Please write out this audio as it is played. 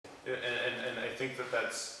And I think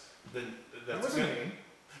that's That wasn't me.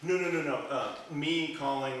 No. Me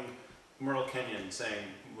calling Merle Kenyon saying,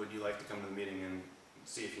 would you like to come to the meeting and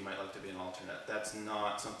see if you might like to be an alternate? That's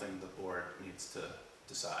not something the board needs to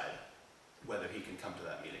decide, whether he can come to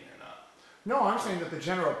that meeting or not. No, I'm saying that the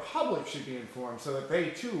general public should be informed so that they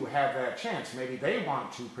too have that chance. Maybe they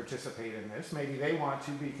want to participate in this. Maybe they want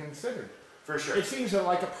to be considered. For sure. It seems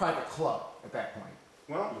like a private club at that point.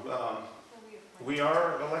 Well, we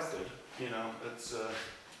are elected, it's,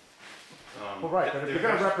 Well, right, but if you're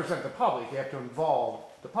going to represent the public, you have to involve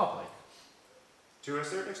the public. to a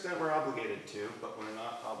certain extent, we're obligated to, but we're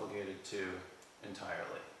not obligated to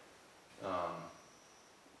entirely.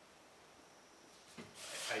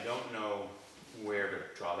 I don't know where to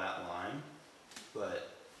draw that line, but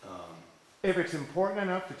If it's important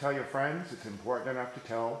enough to tell your friends, it's important enough to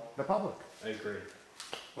tell the public. I agree.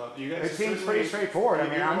 well, you guys. It seems pretty straightforward. I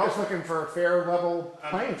mean, I'm just looking for a fair, level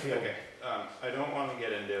playing field. Okay, I don't want to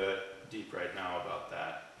get into it deep right now about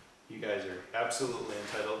that. You guys are absolutely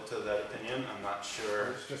entitled to that opinion. I'm not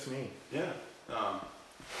sure. It's just me. Yeah.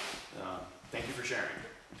 Thank you for sharing.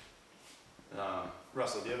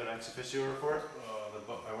 Russell, do you have an ex officio report?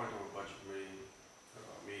 I went to a budget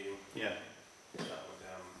meeting, Yeah. sat with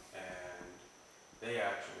them, and they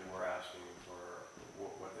actually were asking for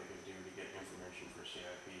what they could do to get information for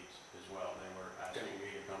CIPs as well. They were asking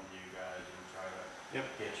me to come to you guys and try to Yep.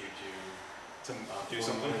 get you to Do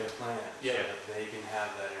something. formulate a plan Yeah. so that they can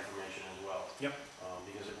have that information as well. Yep.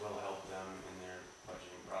 Because it will help them in their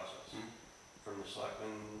budgeting process. Mhm. From the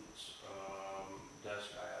selectmen's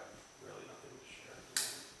desk, I have really nothing to share.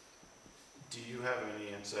 Do you have any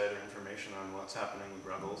insider information on what's happening with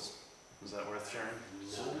Ruggles? Is that worth sharing?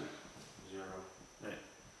 No. Zero.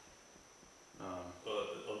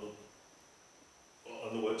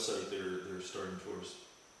 On the website, they're starting tours.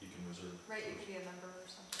 You can reserve. Right, you could be a member or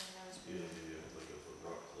something, that was Yeah, pretty like a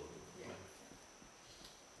rock club. Yeah.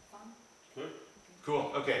 fun.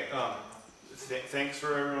 Cool. Okay. Thanks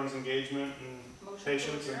for everyone's engagement and Motion to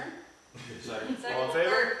patience. adjourn? Second. All in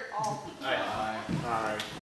favor? All. Aye. All right.